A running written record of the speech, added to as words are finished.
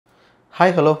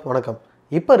Hi hello வணக்கம்.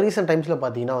 இப்போ recent டைம்ஸில்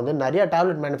பார்த்தீங்கன்னா நிறைய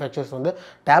டேப்லெட் மேனுஃபேக்சர்ஸ்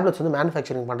டேப்லெட்ஸ்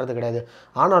மேனுஃபேக்சரிங் பண்ணுறது கிடையாது.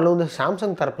 ஆனாலும்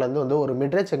சாம்சங் தரப்புலேருந்து ஒரு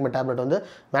மிட்ரேஞ்ச் செக்மெண்ட் டேப்லெட்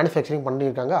மேனுஃபேக்சரிங்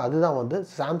பண்ணியிருக்காங்க. அதுதான்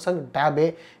சாம்சங் டேப் ஏ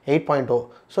 8.0.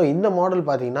 ஸோ இந்த மாடல்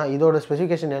பார்த்தீங்கன்னா இதோட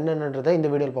ஸ்பெசிஃபிகேஷன் என்னென்னன்றதை இந்த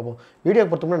வீடியோவில் பார்ப்போம். வீடியோ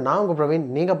பொறுத்தவரை நான் உங்கள் பிரவீன்,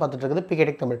 நீங்கள் பார்த்துட்டு இருக்குது பிகே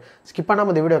டெக் தமிழ். ஸ்கிப்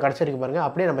பண்ணாமல் இந்த வீடியோ கடைசி வரைக்கும் பாருங்கள்.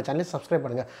 அப்படியே நம்ம சேனலை சப்ஸ்கிரைப்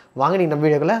பண்ணுங்கள். வாங்க நீங்கள் நம்ம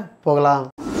வீடியோக்குள்ளே போகலாம்.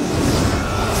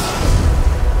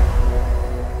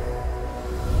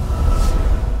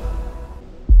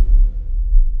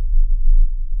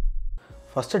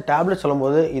 ஃபஸ்ட்டு டேப்லெட்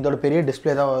சொல்லும்போது இதோட பெரிய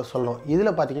டிஸ்பிளே தான் சொல்லணும். இதில்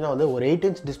பார்த்தீங்கன்னா ஒரு 8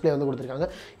 இன்ச் டிஸ்பிளே கொடுத்துருக்காங்க.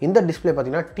 இந்த டிஸ்பிளே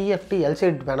பார்த்தீங்கன்னா TFT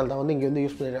LCD பேனல் தான் இங்கே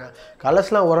யூஸ் பண்ணியிருக்காங்க.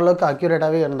 கலர்ஸ்லாம் ஓரளவுக்கு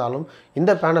அக்யூரேட்டாகவே இருந்தாலும்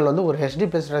இந்த பேனல் ஒரு HD+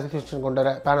 ரெசல்யூஷன்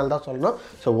கொண்ட பேனல் தான் சொல்லணும்.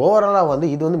 ஸோ ஓவராலாக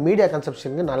இது மீடியா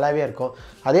கன்சப்ஷனுக்கு நல்லாவே இருக்கும்.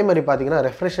 அதே மாதிரி பார்த்தீங்கன்னா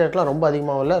ரெஃப்ரெஷ் ரேட்லாம் ரொம்ப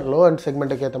அதிகமாக இல்லை, லோ அண்ட்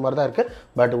செக்மெண்ட்டுக்கு ஏற்ற மாதிரி தான் இருக்குது.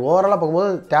 பட் ஓவராலாக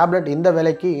பார்க்கும்போது டேப்லெட் இந்த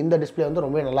விலைக்கு இந்த டிஸ்பிளே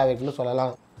ரொம்ப நல்லாவே இருக்குன்னு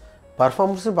சொல்லலாம்.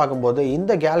 பர்ஃபார்மன்ஸ்னு பார்க்கும்போது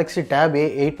இந்த கேலக்ஸி டேப் ஏ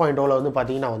 8.0வில்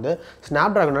பார்த்தீங்கன்னா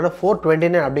ஸ்னாப்ட்ராகனோட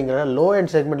 429 அப்படிங்கிற லோ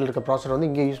அண்ட் செக்மெண்ட்டில் இருக்க ப்ராசஸர்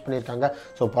இங்கே யூஸ் பண்ணியிருக்காங்க.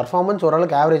 ஸோ பர்ஃபார்மன்ஸ்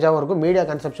ஓரளவுக்கு ஆவரேஜாகவும் இருக்கும், மீடியா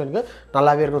கன்சப்ஷனுக்கு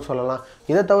நல்லாவே இருக்குன்னு சொல்லலாம்.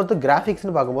 இதை தவிர்த்து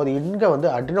கிராஃபிக்ஸ்னு பார்க்கும்போது இங்கே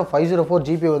Adreno 504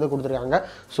 GPU கொடுத்துருக்காங்க.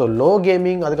 ஸோ லோ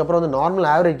கேமிங், அதுக்கப்புறம் நார்மல்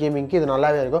ஆவரேஜ் கேமிங்க்கு இது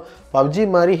நல்லாவே இருக்கும். பப்ஜி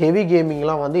மாதிரி ஹெவி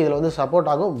கேமிங்லாம் இதில்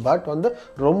சப்போர்ட் ஆகும். பட்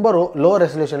ரொம்ப லோ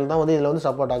ரெசல்யூஷனில் தான் இதில்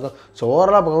சப்போர்ட் ஆகும். ஸோ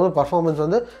ஓவராலாக பார்க்கும்போது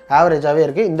பர்ஃபார்மன்ஸ் ஆவரேஜாகவே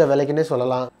இருக்குது இந்த விலைக்குன்னே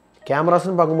சொல்லலாம்.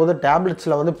 கேமராஸ்னு பார்க்கும்போது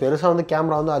டேப்லெட்ஸில் பெருசாக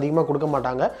கேமரா அதிகமாக கொடுக்க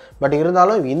மாட்டாங்க. பட்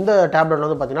இருந்தாலும் இந்த டேப்லெட்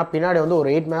பார்த்தீங்கன்னா பின்னாடி ஒரு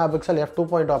 8 MP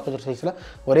f2.2 அபர்ச்சர் சைஸில்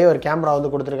ஒரே ஒரு கேமரா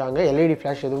கொடுத்துருக்காங்க. LED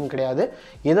ஃப்ளாஷ் எதுவும் கிடையாது.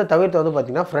 இதை தவிர்த்து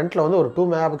பார்த்தீங்கன்னா ஃப்ரண்ட்டில் ஒரு 2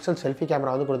 MP செல்ஃபி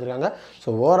கேமரா கொடுத்துருக்காங்க.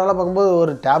 ஸோ ஓவராலாக பார்க்கும்போது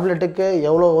ஒரு டேப்லெட்டுக்கு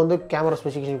எவ்வளோ கேமரா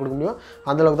ஸ்பெசிஃபிகேஷன் கொடுக்க முடியும்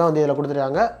அந்தளவுக்கு தான் இதில்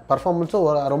கொடுத்துருக்காங்க. பர்ஃபார்மன்ஸும்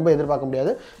ரொம்ப எதிர்பார்க்க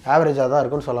முடியாது, ஆவரேஜாக தான்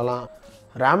இருக்குன்னு சொல்லலாம்.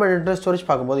 ரேம் அண்ட் இன்டர்னல் ஸ்டோரேஜ்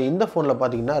பார்க்கும்போது இந்த ஃபோனில்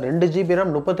பார்த்தீங்கன்னா 2GB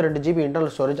RAM 32GB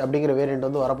internal storage அப்படிங்கிற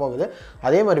வேரியண்ட் வரப்போகுது.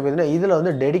 அதே மாதிரி பார்த்தீங்கன்னா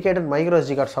இதில் dedicated micro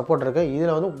SD card support இருக்குது.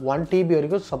 இதில் 1TB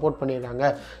வரைக்கும் சப்போர்ட்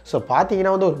பண்ணியிருக்காங்க. ஸோ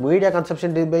பார்த்தீங்கன்னா ஒரு மீடியா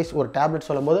கன்சப்ஷன் டிவைஸ் ஒரு டேப்லெட்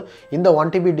சொல்லும்போது இந்த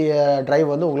 1TB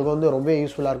டிரைவ் உங்களுக்கு ரொம்ப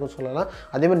யூஸ்ஃபுல்லாக இருக்கும்னு சொல்லலாம்.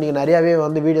 அதே மாதிரி நீங்கள் நிறையாவே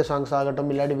வீடியோ சாங்ஸ்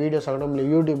ஆகட்டும், இல்லாட்டி வீடியோஸ் ஆகட்டும், இல்லை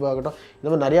யூடியூப் ஆகட்டும், இந்த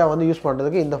மாதிரி நிறையா யூஸ்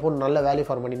பண்ணுறதுக்கு இந்த ஃபோன் நல்ல வேல்யூ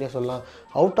ஃபார் மணினே சொல்லலாம்.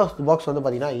 அவுட் ஆஃப் தி பாக்ஸ்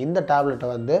பார்த்தீங்கன்னா இந்த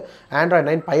டேப்லெட்டை Android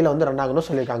 9 Pieல ரன் ஆகணும்னு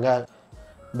சொல்லியிருக்காங்க.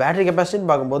 பேட்டரி கெப்பாசிட்டின்னு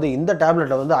பார்க்கும்போது இந்த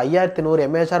டேப்லெட்டில் 5100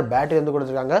 mAh பேட்டரி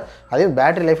கொடுத்துருக்காங்க. அதே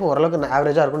பேட்டரி லைஃபும் ஓரளவுக்கு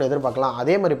ஆவரேஜாக இருக்கும்னு எதிர்பார்க்கலாம்.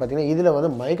 அதே மாதிரி பார்த்தீங்கன்னா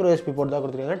இதில் மைக்ரோ USB போர்ட் தான்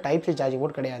கொடுத்துருக்காங்க, டைப் C சார்ஜிங்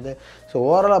போர்ட் கிடையாது. ஸோ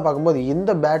ஓவராலாக பார்க்கும்போது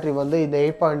இந்த பேட்டரி இந்த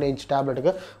 8.8 இன்ச்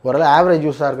டேப்லெட்டுக்கு ஓரளவு ஆவரேஜ்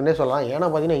யூஸாக இருக்குன்னே சொல்லலாம். ஏன்னா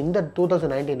பார்த்தீங்கன்னா இந்த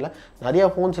 2019 நிறைய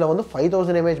ஃபோன்ஸில்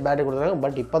 5000 mAh பேட்டரி கொடுத்துருக்காங்க.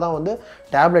 பட் இப்போ தான்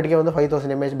டேப்லெட்டுக்கே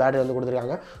 5000 mAh பேட்டரி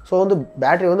கொடுத்துருக்காங்க. ஸோ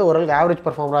பேட்டரி ஓரளவுக்கு ஆவரேஜ்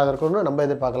பர்ஃபார்மராக இருக்குன்னு நம்ம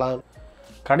எதிர்பார்க்கலாம்.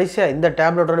 கடைசியாக இந்த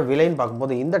டேப்லெட்டோட விலைன்னு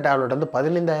பார்க்கும்போது இந்த டேப்லெட்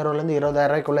 15000லேருந்து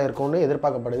 20000 இருக்கும்னு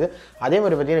எதிர்பார்க்கப்படுது. அதே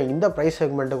மாதிரி பார்த்தீங்கன்னா இந்த ப்ரைஸ்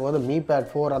செக்மெண்ட்டுக்கு Mi Pad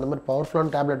 4 அந்த மாதிரி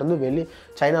பவர்ஃபுல்லான டேப்லெட்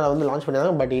சைனாவில் லான்ச்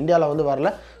பண்ணியிருந்தாங்க. பட் இந்தியாவில்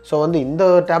வரல. ஸோ இந்த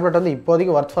டேப்லெட்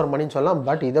இப்போதைக்கு ஒர்த் ஃபார் மணின்னு சொல்லலாம்.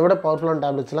 பட் இதை விட பவர்ஃபுல்லான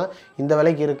டேப்லெட்ஸ்லாம் இந்த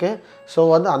விலைக்கு இருக்குது. ஸோ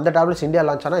அந்த டேப்லெட்ஸ் இந்தியா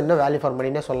லான்ச் ஆனால் இன்னும் வேல்யூ ஃபார்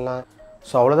மணினே சொல்லலாம்.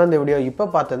 ஸோ அவ்வளோதான் இந்த வீடியோ. இப்போ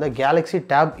பார்த்த இந்த கேலக்ஸி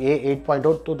டேப் ஏ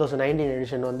 8.0 2019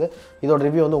 எடிஷன் இதோட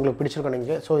ரிவ்யூ உங்களுக்கு பிடிச்சிருக்கோம்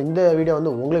நீங்கள். ஸோ இந்த வீடியோ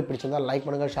உங்களுக்கு பிடிச்சிருந்தால் லைக்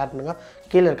பண்ணுங்கள், ஷேர் பண்ணுங்கள்.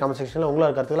 கீழே கமெண்ட் செக்ஷனில் உங்களோட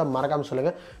கருத்துக்களை மறக்காமல்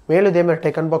சொல்லுங்கள். மேலும் இதே மாதிரி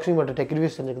டெக் அன்பாக்சிங் மற்றும் டெக்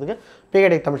ரிவ்யூஸ் தெரிஞ்சுக்கிறதுக்கு பிகே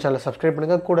டெக் தமிழ் சேனலை சப்ஸ்கிரைப்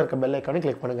பண்ணுங்கள். கூட இருக்க பெல் ஐக்கானை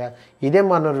கிளிக் பண்ணுங்கள். இதே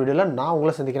மாதிரி ஒரு வீடியோவில் நான்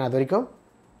உங்களை சந்திக்கிறேன். அது வரைக்கும்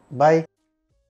பாய்.